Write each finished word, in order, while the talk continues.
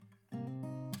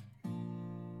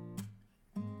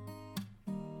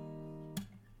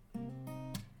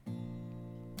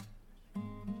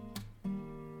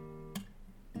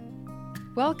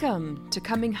Welcome to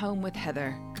Coming Home with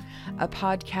Heather, a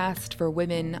podcast for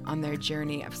women on their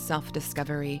journey of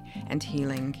self-discovery and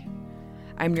healing.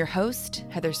 I'm your host,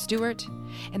 Heather Stewart,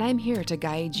 and I'm here to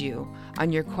guide you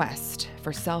on your quest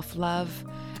for self-love,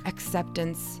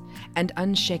 acceptance, and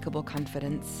unshakable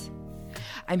confidence.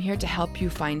 I'm here to help you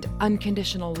find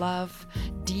unconditional love,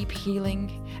 deep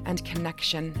healing, and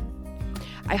connection.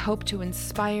 I hope to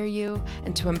inspire you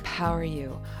and to empower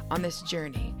you on this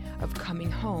journey of coming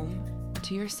home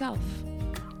to yourself.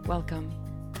 Welcome.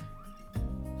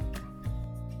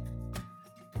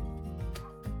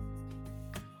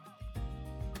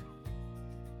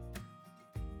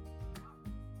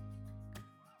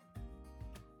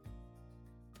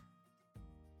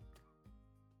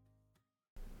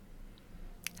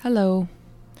 Hello,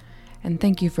 and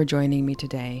thank you for joining me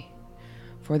today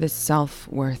for this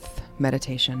self-worth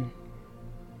meditation.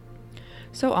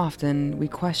 So often we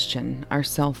question our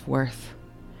self-worth,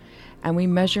 and we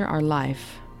measure our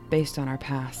life based on our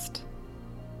past.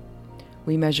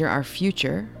 We measure our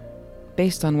future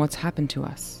based on what's happened to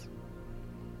us.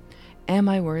 Am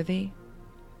I worthy?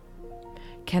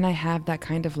 Can I have that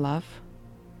kind of love?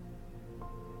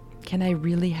 Can I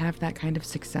really have that kind of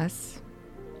success?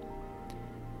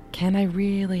 Can I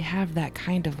really have that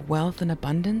kind of wealth and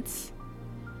abundance?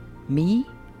 Me?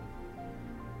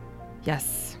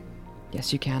 Yes.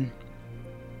 Yes, you can.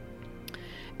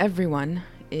 Everyone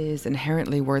is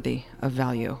inherently worthy of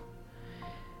value,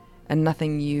 and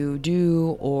nothing you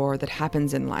do or that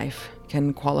happens in life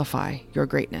can qualify your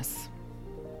greatness.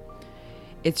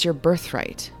 It's your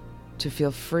birthright to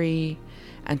feel free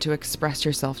and to express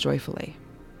yourself joyfully.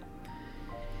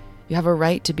 You have a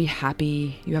right to be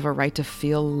happy. You have a right to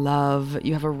feel love.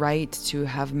 You have a right to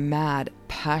have mad,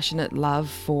 passionate love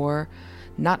for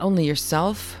not only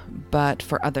yourself, but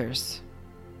for others.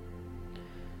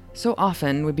 So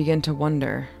often we begin to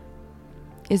wonder,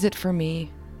 is it for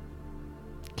me?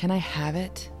 Can I have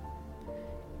it?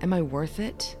 Am I worth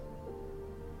it?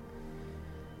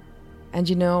 And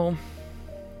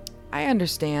I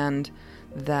understand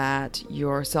that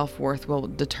your self-worth will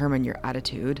determine your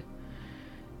attitude.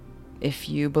 If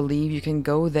you believe you can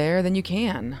go there, then you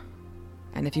can.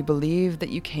 And if you believe that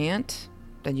you can't,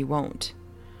 then you won't.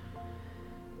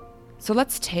 So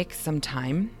let's take some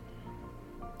time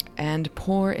and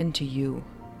pour into you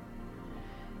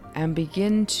and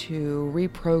begin to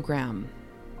reprogram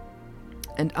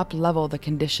and up-level the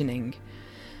conditioning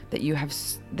that you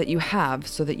have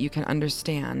so that you can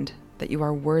understand that you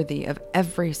are worthy of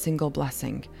every single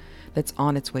blessing that's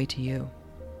on its way to you.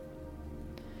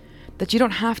 That you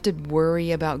don't have to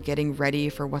worry about getting ready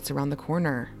for what's around the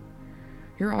corner.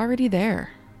 You're already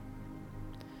there.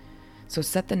 So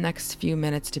set the next few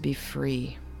minutes to be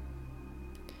free.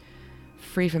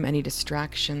 Free from any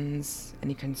distractions,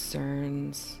 any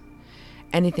concerns,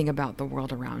 anything about the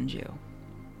world around you.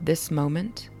 This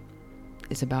moment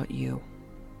is about you.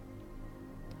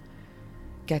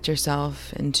 Get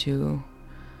yourself into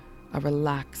a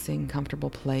relaxing, comfortable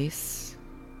place.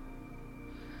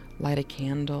 Light a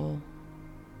candle.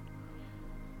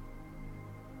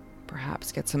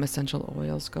 Perhaps get some essential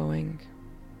oils going.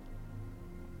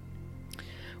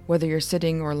 Whether you're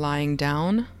sitting or lying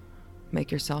down, make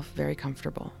yourself very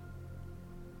comfortable.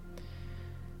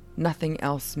 Nothing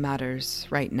else matters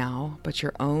right now but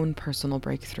your own personal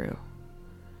breakthrough,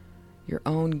 your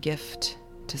own gift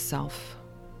to self.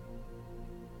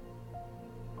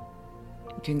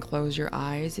 You can close your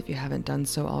eyes if you haven't done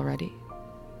so already.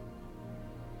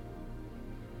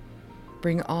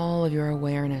 Bring all of your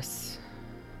awareness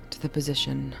to the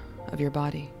position of your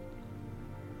body.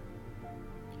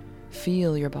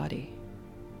 Feel your body.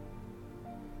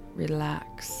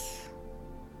 Relax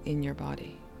in your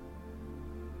body.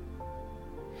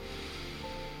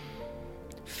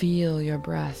 Feel your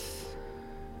breath.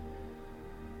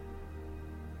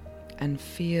 And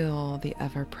feel the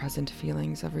ever-present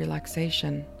feelings of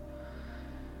relaxation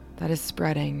that is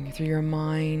spreading through your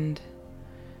mind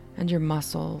and your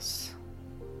muscles,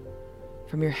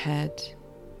 from your head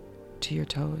to your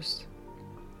toes.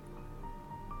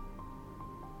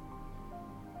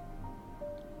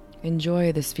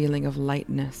 Enjoy this feeling of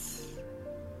lightness.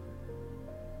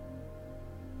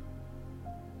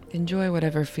 Enjoy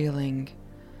whatever feeling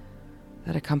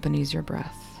that accompanies your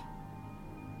breath.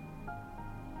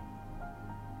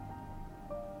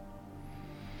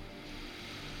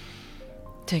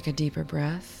 Take a deeper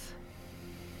breath.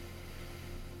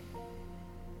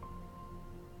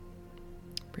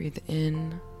 Breathe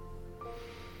in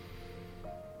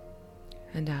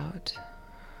and out.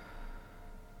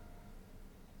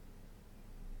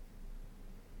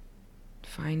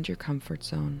 Find your comfort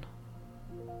zone.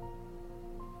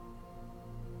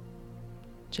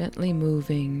 gently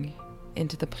moving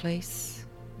into the place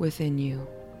within you,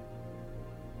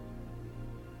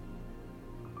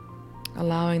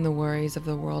 allowing the worries of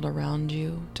the world around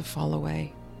you to fall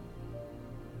away.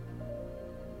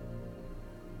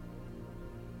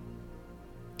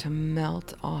 To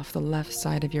melt off the left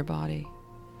side of your body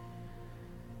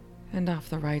and off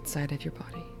the right side of your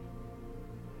body.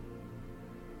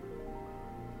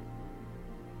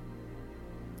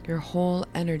 Your whole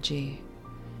energy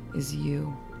is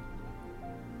you,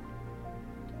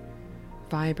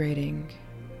 vibrating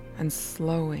and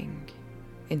slowing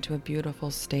into a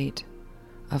beautiful state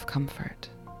of comfort.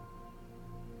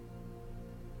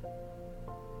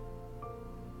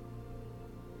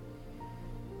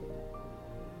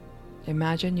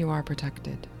 Imagine you are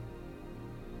protected.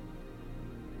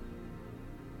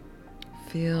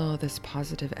 Feel this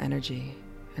positive energy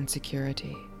and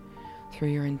security through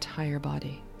your entire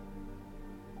body.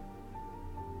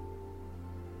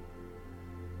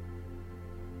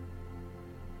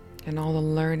 And all the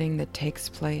learning that takes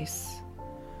place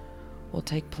will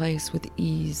take place with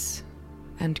ease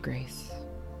and grace.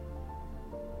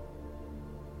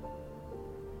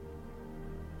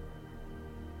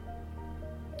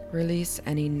 Release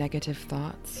any negative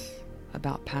thoughts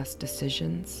about past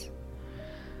decisions,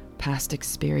 past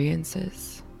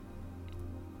experiences,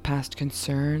 past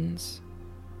concerns,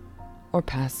 or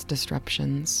past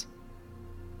disruptions.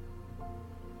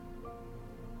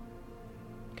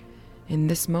 In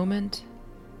this moment,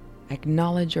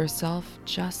 acknowledge yourself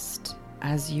just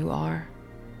as you are.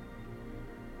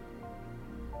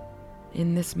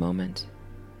 In this moment,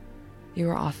 you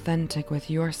are authentic with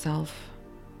yourself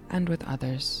and with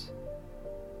others.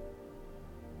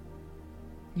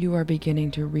 You are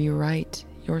beginning to rewrite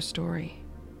your story.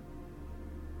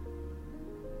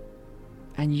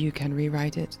 And you can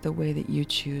rewrite it the way that you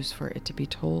choose for it to be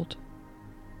told.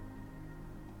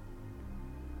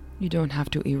 You don't have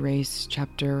to erase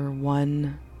chapter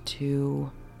 1,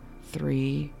 2,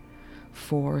 3,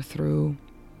 4 through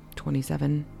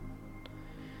 27.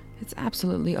 It's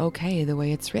absolutely okay the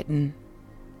way it's written.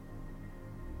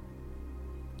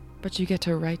 But you get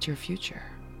to write your future.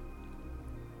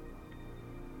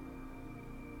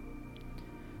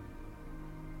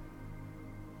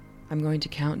 I'm going to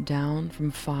count down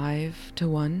from 5 to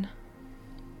 1.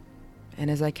 And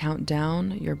as I count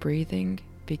down, your breathing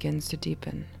begins to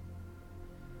deepen.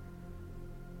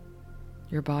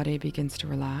 Your body begins to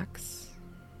relax.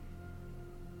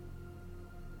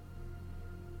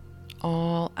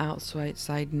 All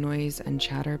outside noise and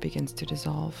chatter begins to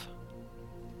dissolve.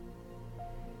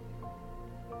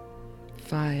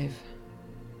 5.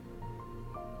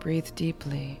 Breathe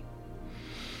deeply,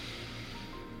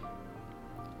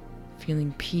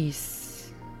 feeling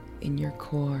peace in your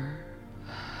core.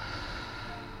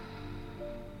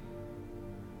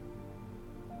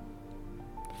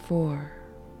 4.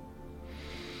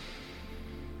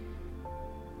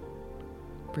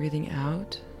 Breathing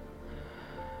out,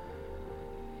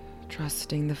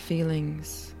 trusting the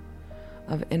feelings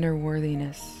of inner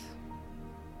worthiness.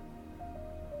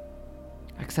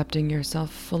 Accepting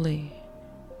yourself fully,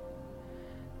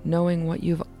 knowing what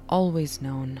you've always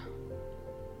known.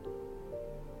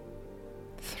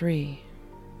 3.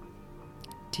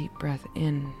 Deep breath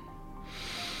in.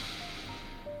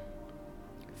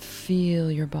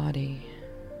 Feel your body.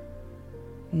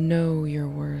 Know your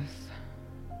worth.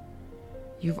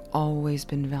 You've always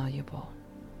been valuable.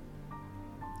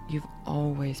 You've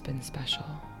always been special.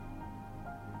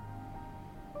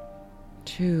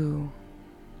 2.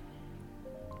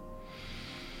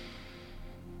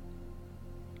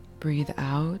 Breathe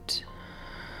out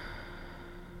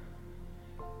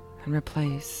and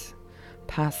replace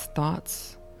past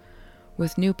thoughts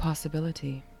with new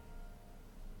possibility.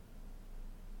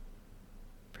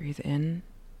 Breathe in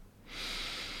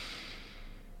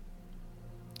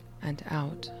and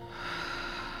out.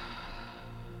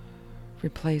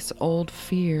 Replace old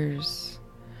fears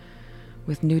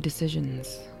with new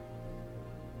decisions.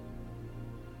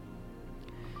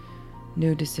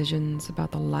 New decisions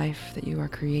about the life that you are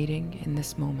creating in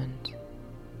this moment.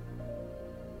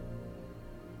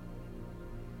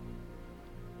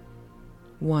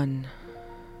 1.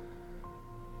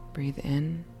 Breathe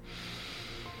in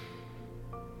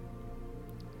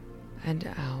and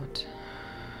out.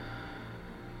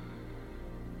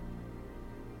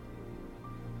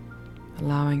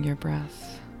 Allowing your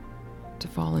breath to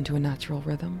fall into a natural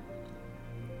rhythm.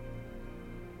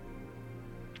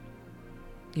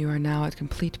 You are now at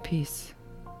complete peace.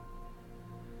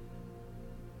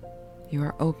 You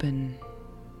are open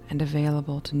and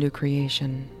available to new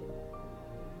creation.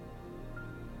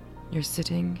 You're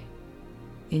sitting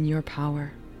in your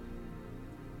power.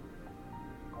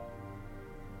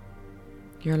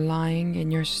 You're lying in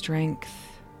your strength.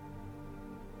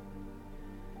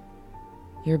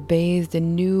 You're bathed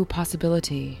in new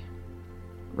possibility,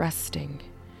 resting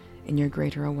in your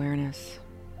greater awareness.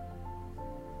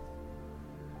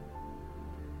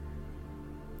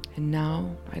 And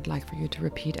now I'd like for you to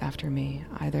repeat after me,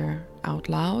 either out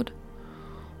loud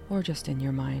or just in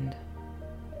your mind.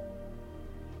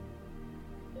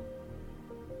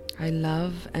 I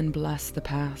love and bless the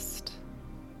past.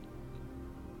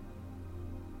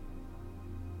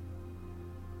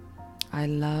 I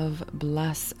love,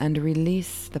 bless, and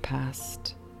release the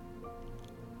past.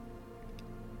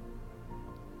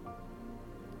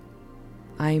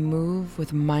 I move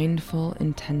with mindful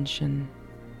intention.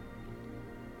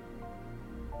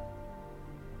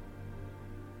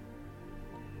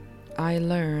 I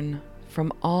learn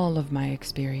from all of my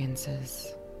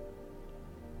experiences.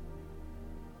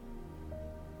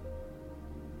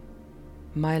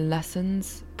 My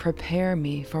lessons prepare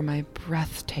me for my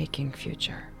breathtaking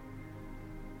future.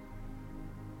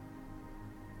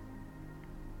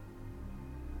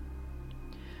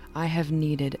 I have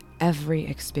needed every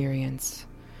experience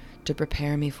to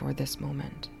prepare me for this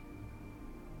moment.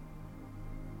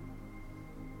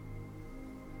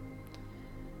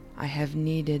 I have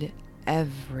needed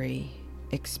every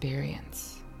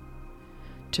experience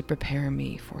to prepare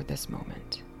me for this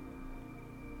moment.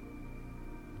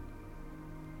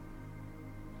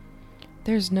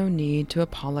 There's no need to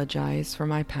apologize for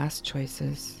my past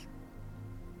choices.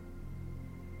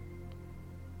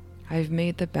 I've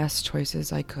made the best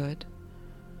choices I could,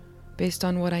 based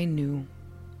on what I knew.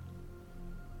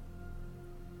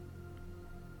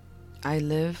 I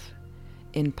live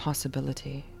in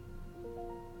possibility.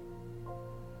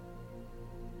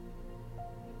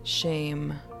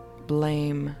 Shame,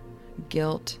 blame,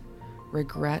 guilt,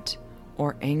 regret,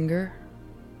 or anger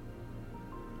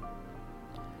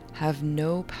have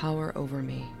no power over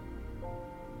me.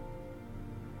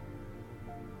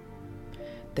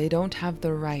 They don't have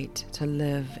the right to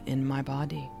live in my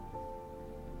body.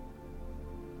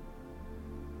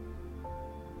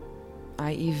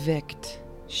 I evict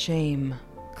shame,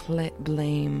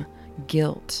 blame,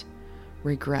 guilt,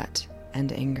 regret,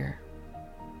 and anger.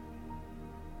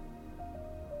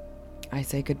 I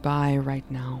say goodbye right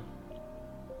now.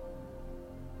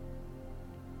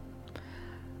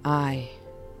 I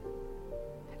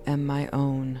am my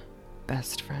own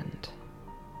best friend.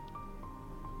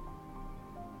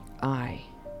 I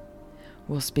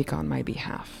will speak on my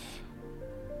behalf.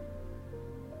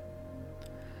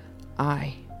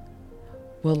 I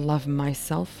will love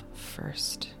myself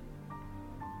first.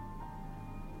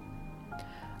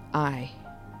 I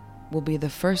will be the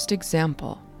first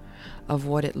example of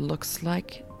what it looks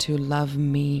like to love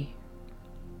me.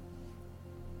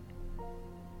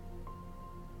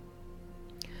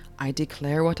 I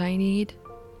declare what I need,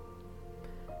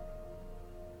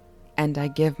 and I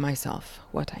give myself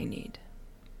what I need.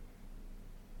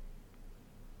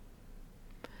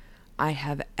 I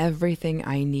have everything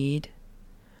I need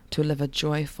to live a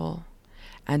joyful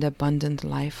and abundant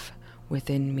life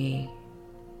within me.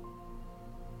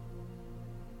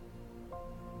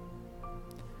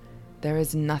 There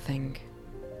is nothing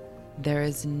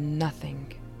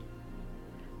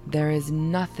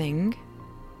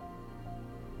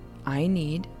I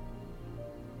need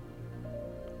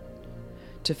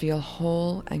to feel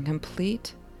whole and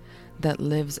complete that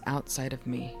lives outside of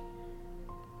me.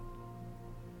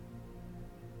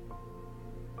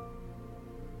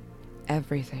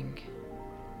 Everything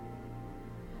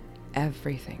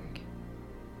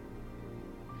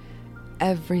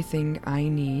I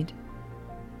need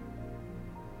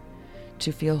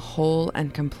to feel whole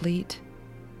and complete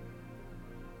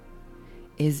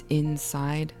is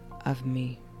inside of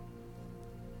me.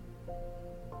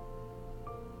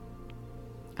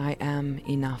 I am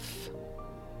enough.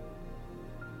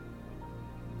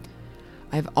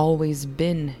 I've always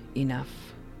been enough.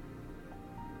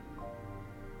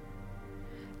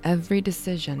 Every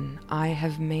decision I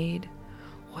have made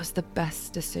was the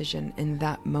best decision in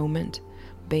that moment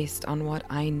based on what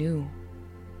I knew.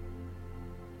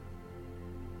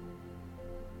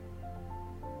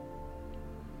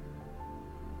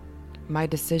 My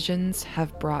decisions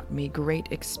have brought me great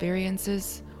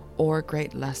experiences or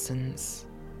great lessons.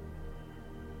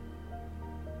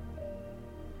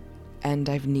 And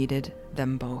I've needed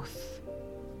them both.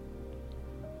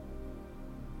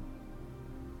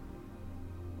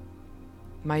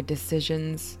 My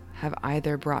decisions have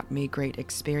either brought me great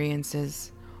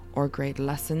experiences or great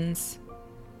lessons,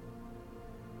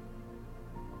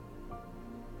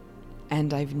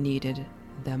 and I've needed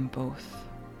them both.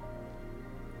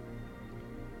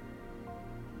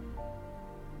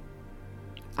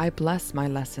 I bless my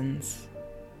lessons.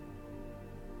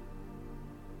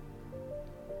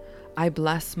 I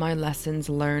bless my lessons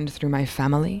learned through my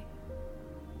family.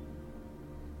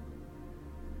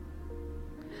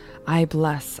 I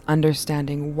bless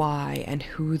understanding why and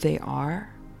who they are,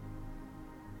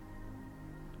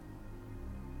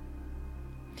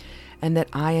 and that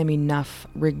I am enough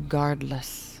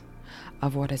regardless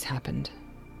of what has happened.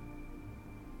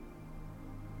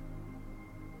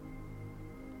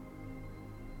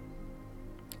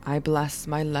 I bless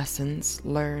my lessons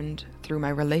learned through my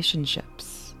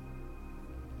relationships.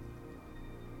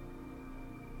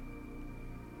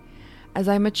 As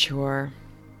I mature,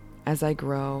 as I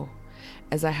grow,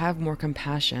 as I have more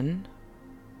compassion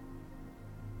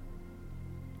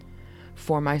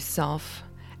for myself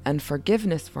and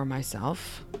forgiveness for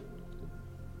myself,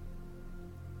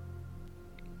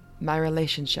 my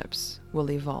relationships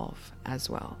will evolve as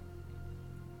well.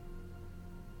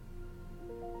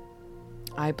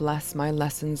 I bless my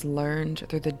lessons learned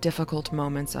through the difficult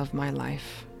moments of my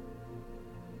life.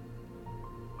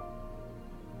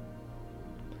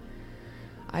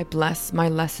 I bless my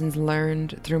lessons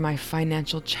learned through my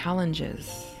financial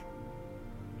challenges.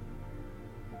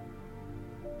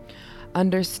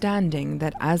 Understanding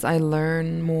that as I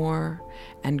learn more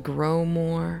and grow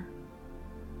more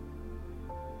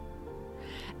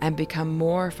and become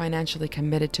more financially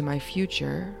committed to my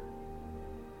future,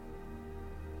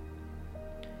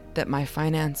 that my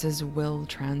finances will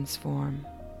transform.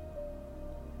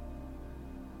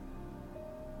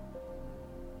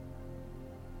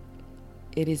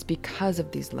 It is because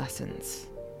of these lessons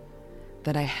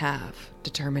that I have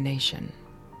determination.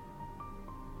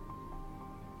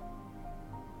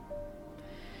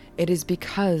 It is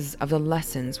because of the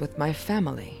lessons with my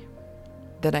family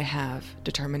that I have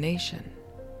determination.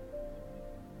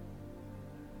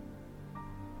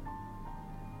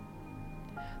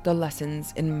 The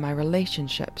lessons in my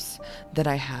relationships that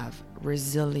I have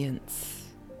resilience.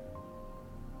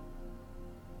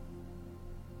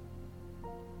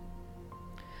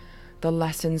 The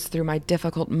lessons through my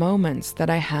difficult moments that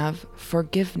I have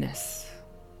forgiveness.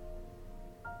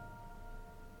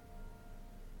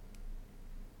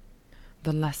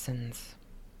 The lessons.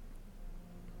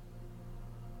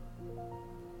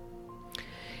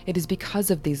 It is because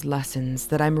of these lessons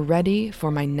that I'm ready for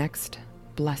my next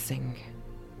blessing.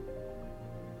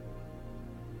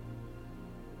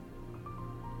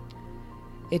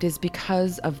 It is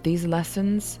because of these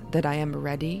lessons that I am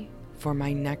ready for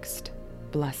my next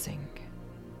blessing.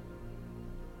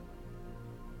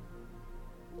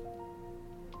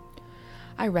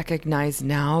 I recognize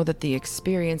now that the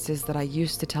experiences that I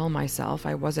used to tell myself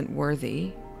I wasn't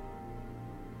worthy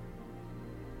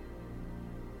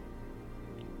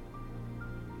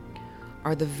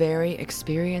are the very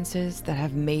experiences that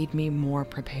have made me more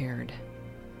prepared.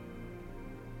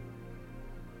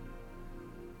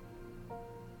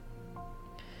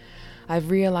 I've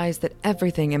realized that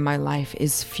everything in my life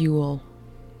is fuel.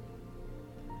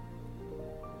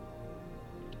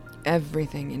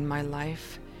 Everything in my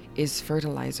life is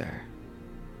fertilizer,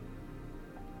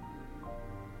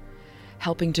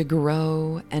 helping to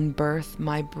grow and birth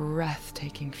my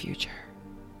breathtaking future.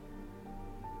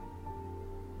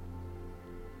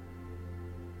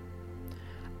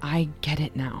 I get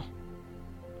it now.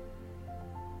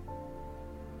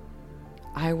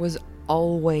 I was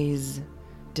always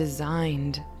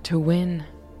designed to win.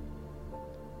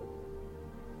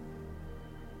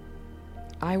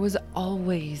 I was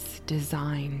always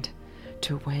designed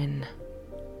to win.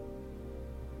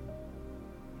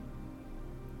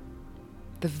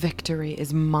 The victory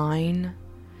is mine,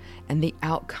 and the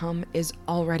outcome is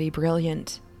already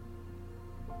brilliant.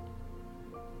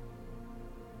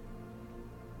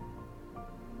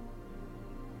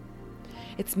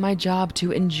 It's my job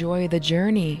to enjoy the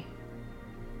journey.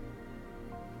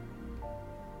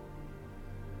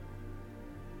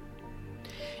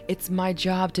 It's my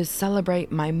job to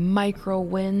celebrate my micro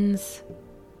wins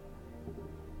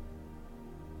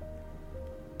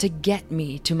to get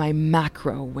me to my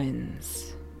macro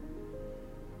wins.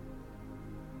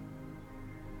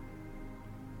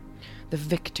 The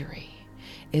victory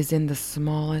is in the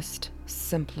smallest,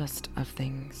 simplest of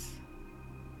things.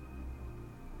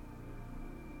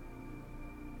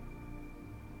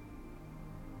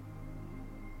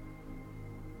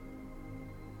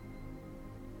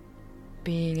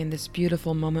 Being in this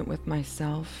beautiful moment with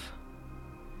myself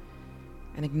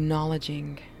and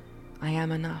acknowledging I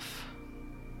am enough.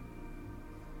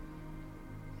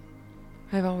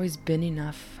 I've always been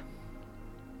enough.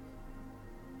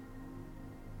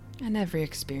 And every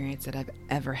experience that I've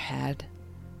ever had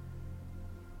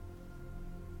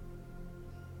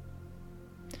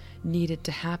needed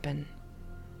to happen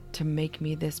to make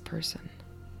me this person.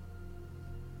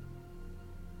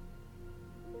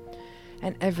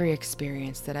 And every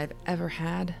experience that I've ever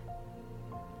had,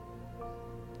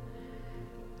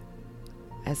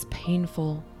 as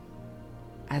painful,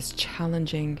 as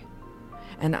challenging,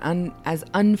 and as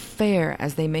unfair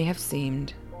as they may have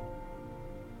seemed,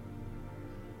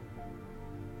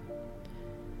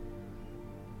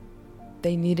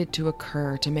 they needed to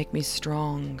occur to make me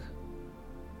strong,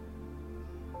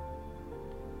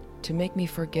 to make me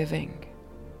forgiving,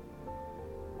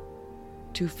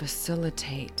 to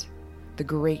facilitate the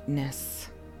greatness,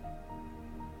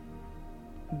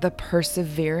 the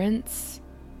perseverance,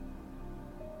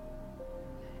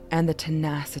 and the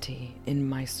tenacity in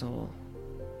my soul.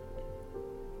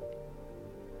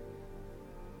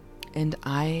 And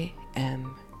I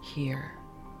am here.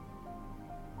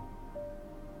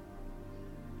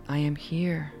 I am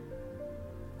here,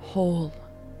 whole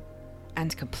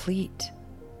and complete.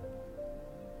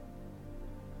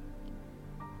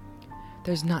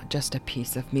 There's not just a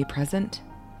piece of me present.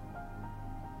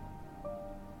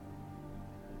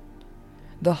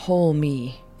 The whole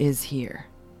me is here.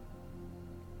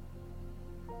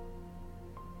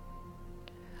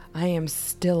 I am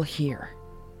still here.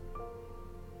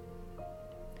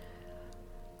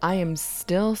 I am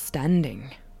still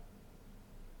standing.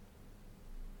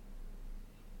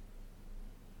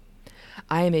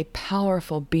 I am a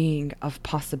powerful being of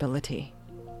possibility.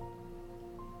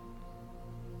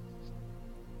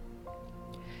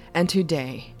 And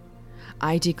today,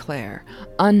 I declare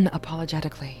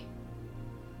unapologetically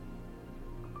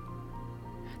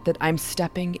that I'm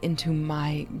stepping into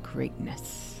my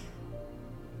greatness.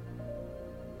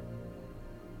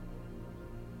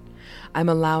 I'm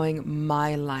allowing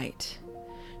my light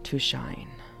to shine.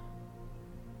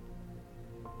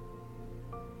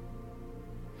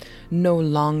 No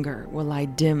longer will I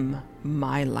dim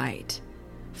my light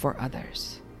for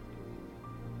others.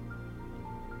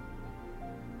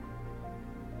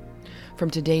 From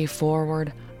today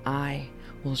forward, I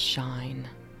will shine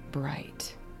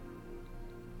bright.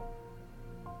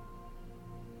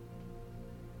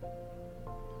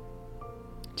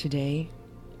 Today,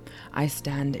 I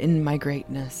stand in my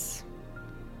greatness.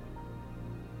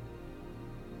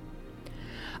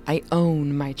 I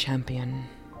own my champion.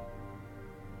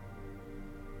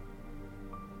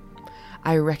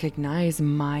 I recognize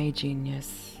my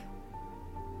genius.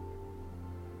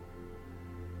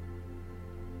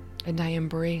 And I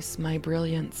embrace my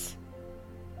brilliance.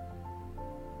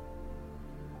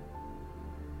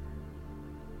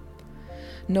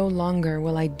 No longer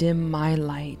will I dim my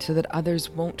light so that others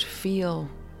won't feel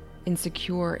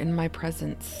insecure in my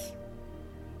presence.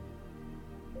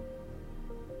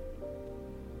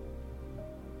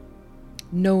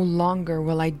 No longer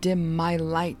will I dim my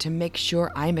light to make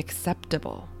sure I'm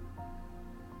acceptable.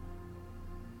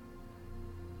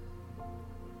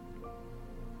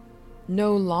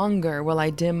 No longer will I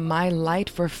dim my light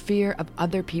for fear of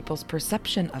other people's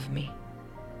perception of me.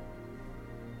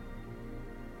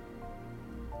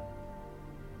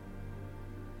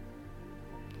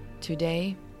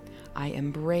 Today, I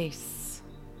embrace.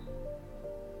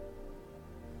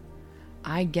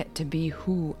 I get to be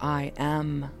who I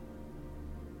am.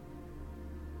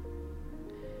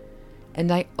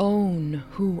 And I own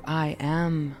who I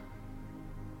am.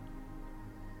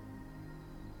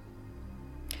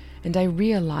 And I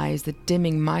realize that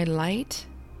dimming my light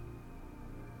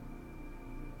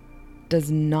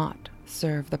does not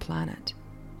serve the planet.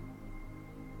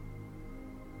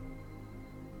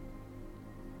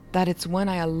 That it's when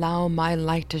I allow my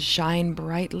light to shine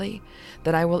brightly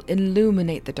that I will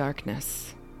illuminate the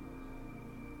darkness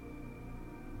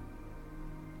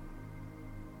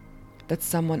that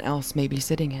someone else may be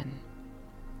sitting in.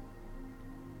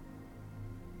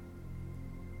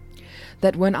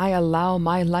 That when I allow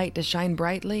my light to shine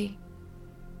brightly,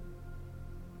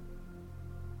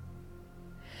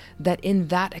 that in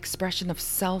that expression of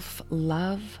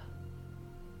self-love,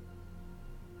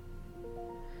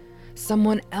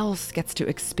 someone else gets to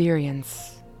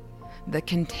experience the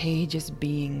contagious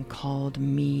being called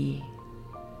me.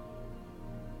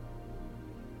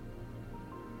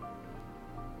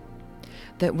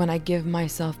 That when I give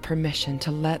myself permission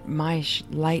to let my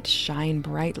light shine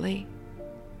brightly,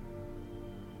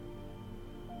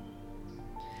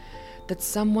 that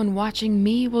someone watching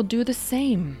me will do the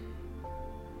same.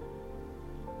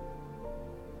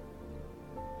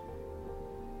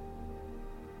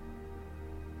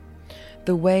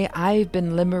 The way I've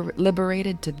been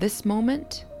liberated to this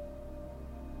moment,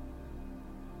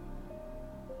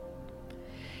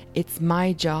 it's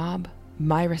my job,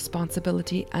 my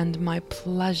responsibility and my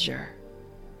pleasure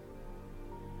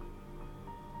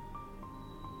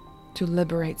to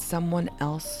liberate someone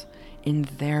else in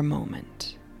their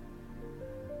moment.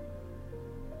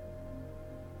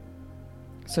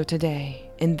 So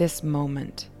today, in this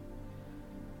moment,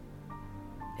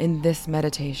 in this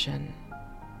meditation,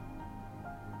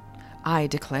 I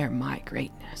declare my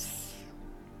greatness.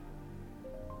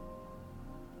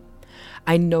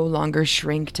 I no longer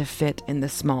shrink to fit in the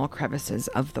small crevices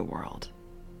of the world.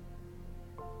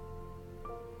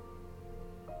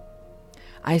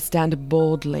 I stand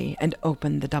boldly and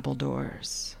open the double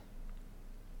doors.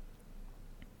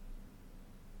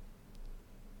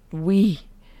 We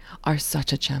are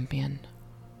such a champion.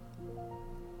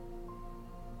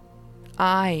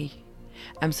 I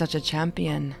am such a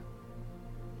champion.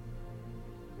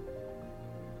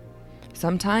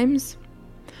 Sometimes,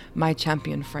 my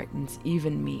champion frightens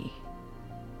even me.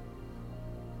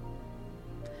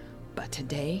 But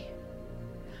today,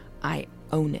 I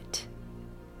own it.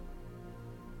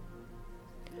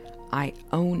 I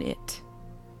own it.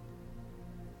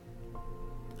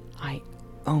 I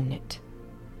own it.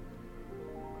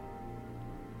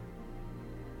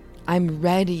 I'm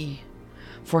ready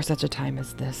for such a time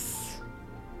as this.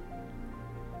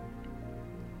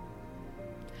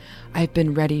 I've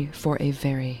been ready for a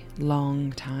very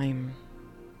long time.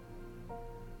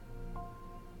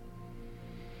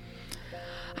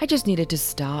 I just needed to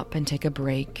stop and take a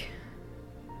break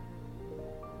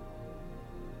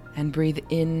and breathe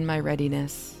in my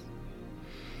readiness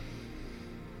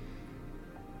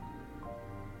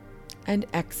and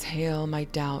exhale my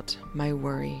doubt, my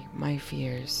worry, my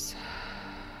fears.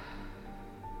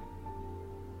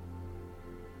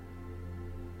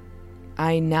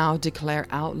 I now declare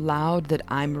out loud that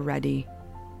I'm ready.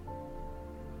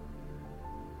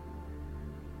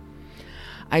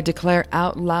 I declare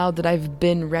out loud that I've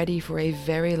been ready for a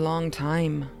very long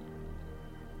time.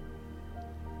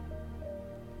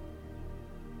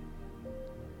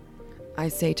 I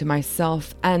say to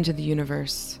myself and to the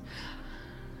universe,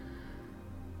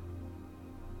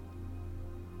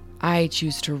 I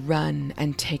choose to run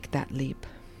and take that leap.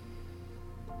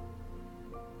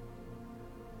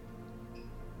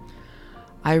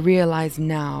 I realize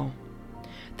now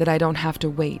that I don't have to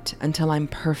wait until I'm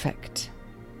perfect.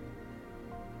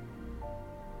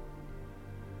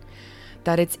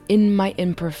 That it's in my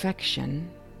imperfection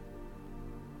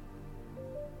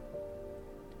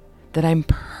that I'm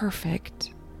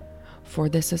perfect for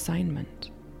this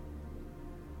assignment.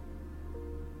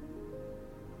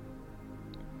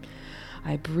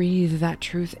 I breathe that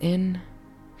truth in,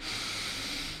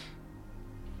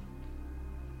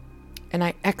 and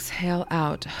I exhale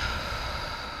out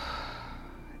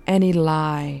any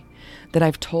lie that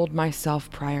I've told myself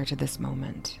prior to this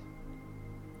moment.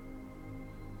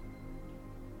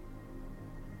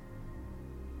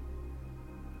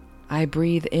 I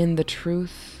breathe in the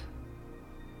truth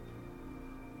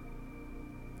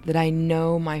that I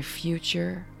know my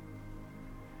future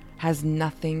has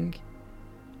nothing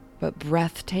but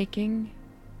breathtaking,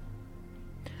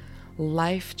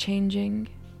 life-changing,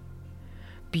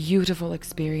 beautiful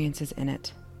experiences in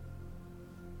it.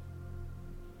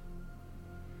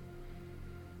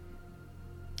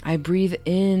 I breathe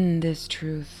in this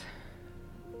truth,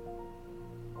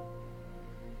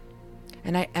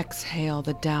 and I exhale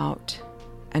the doubt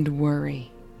and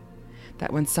worry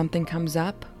that when something comes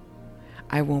up,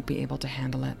 I won't be able to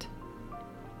handle it.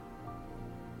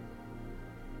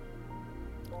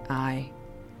 I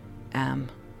am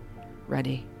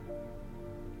ready.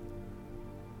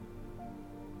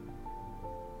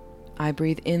 I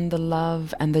breathe in the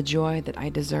love and the joy that I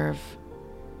deserve.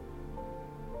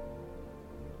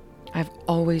 I've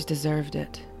always deserved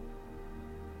it.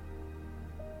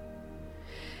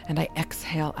 And I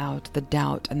exhale out the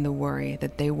doubt and the worry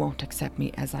that they won't accept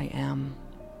me as I am.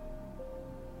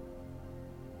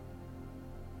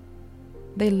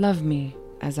 They love me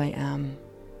as I am.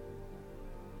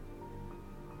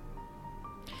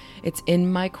 It's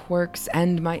in my quirks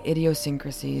and my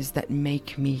idiosyncrasies that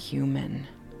make me human.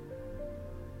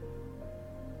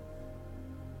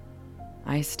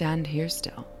 I stand here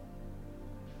still.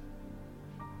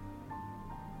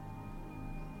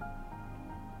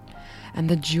 And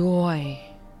the joy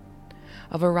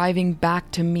of arriving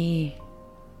back to me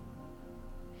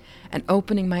and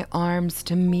opening my arms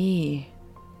to me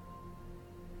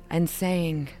and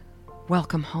saying,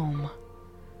 "Welcome home.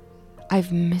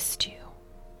 I've missed you."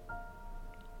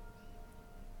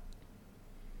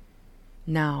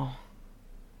 Now,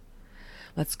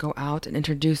 let's go out and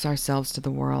introduce ourselves to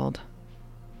the world.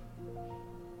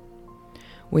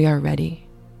 We are ready,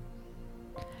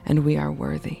 and we are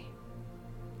worthy.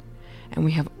 And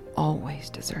we have always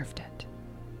deserved it.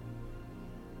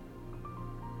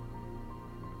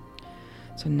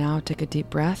 So now take a deep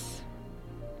breath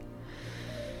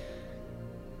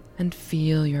and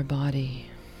feel your body.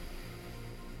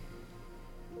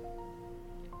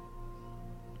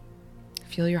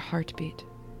 Feel your heartbeat.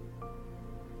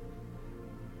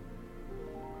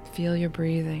 Feel your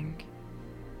breathing.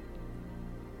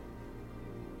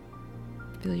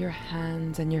 Feel your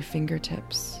hands and your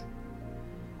fingertips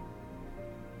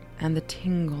and the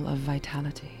tingle of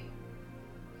vitality.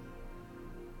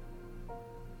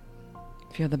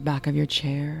 Feel the back of your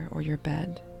chair or your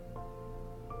bed.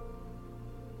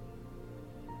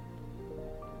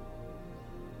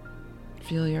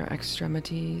 Feel your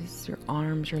extremities, your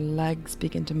arms, your legs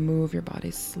begin to move your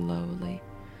body slowly,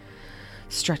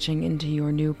 stretching into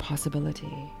your new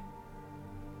possibility.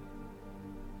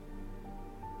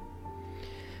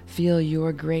 Feel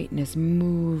your greatness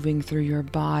moving through your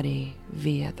body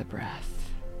via the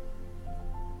breath.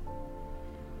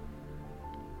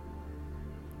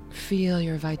 Feel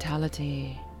your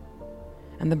vitality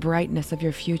and the brightness of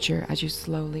your future as you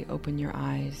slowly open your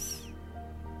eyes.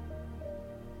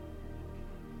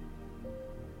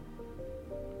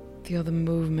 Feel the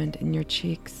movement in your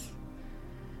cheeks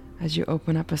as you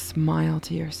open up a smile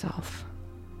to yourself.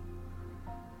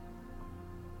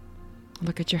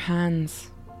 Look at your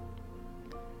hands.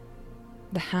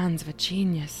 The hands of a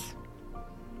genius.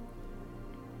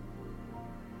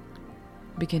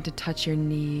 Begin to touch your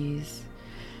knees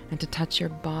and to touch your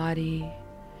body.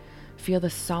 Feel the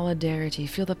solidarity,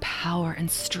 feel the power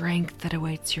and strength that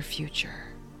awaits your future.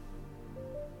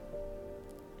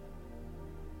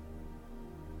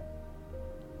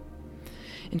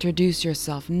 Introduce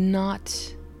yourself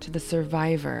not to the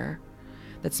survivor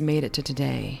that's made it to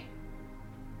today,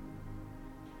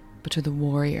 but to the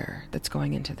warrior that's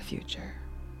going into the future.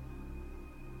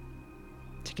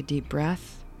 Take a deep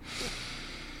breath.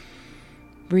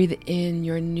 Breathe in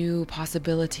your new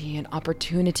possibility and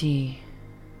opportunity.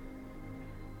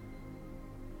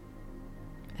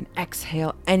 And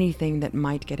exhale anything that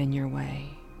might get in your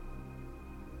way.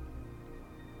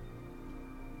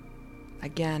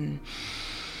 Again,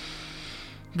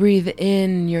 breathe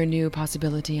in your new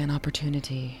possibility and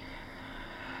opportunity.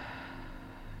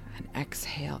 And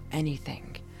exhale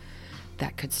anything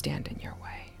that could stand in your way.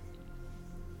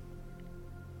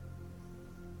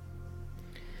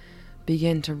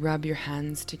 Begin to rub your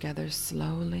hands together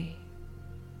slowly.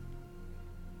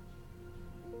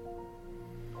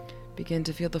 Begin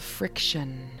to feel the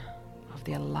friction of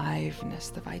the aliveness,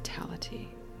 the vitality.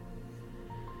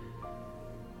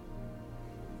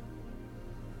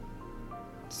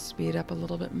 Speed up a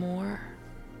little bit more.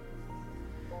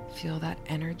 Feel that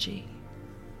energy.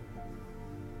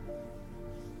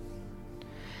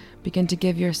 Begin to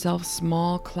give yourself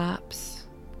small claps,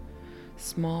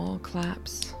 small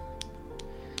claps,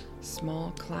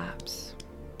 small claps.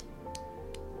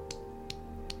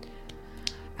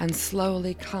 And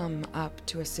slowly come up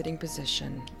to a sitting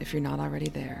position if you're not already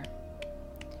there.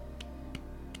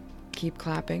 Keep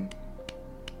clapping.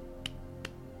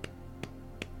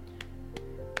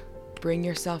 Bring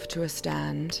yourself to a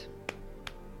stand.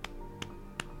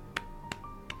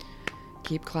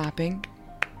 Keep clapping.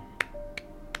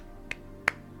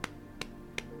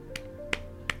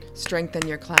 Strengthen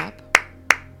your clap.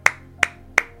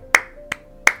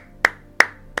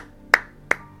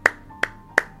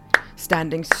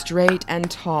 Standing straight and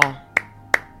tall.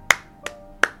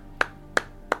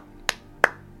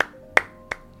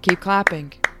 Keep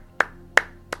clapping.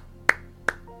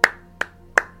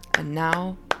 And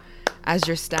now, as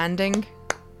you're standing,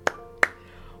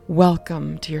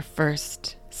 welcome to your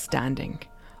first standing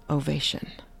ovation.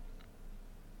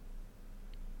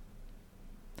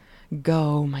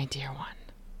 Go, my dear one.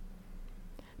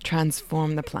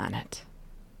 Transform the planet.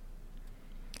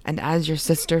 And as your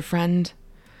sister friend,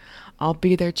 I'll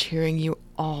be there cheering you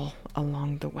all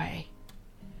along the way.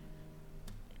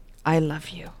 I love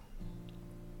you.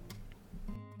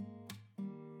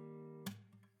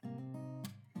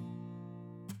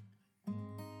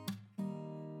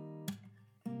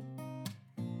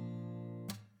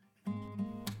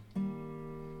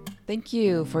 Thank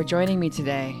you for joining me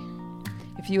today.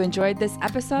 If you enjoyed this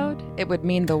episode, it would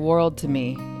mean the world to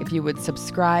me if you would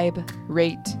subscribe,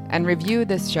 rate, and review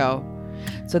this show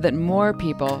so that more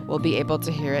people will be able to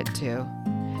hear it too.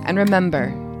 And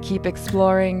remember, keep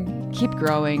exploring, keep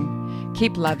growing,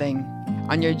 keep loving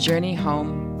on your journey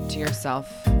home to yourself.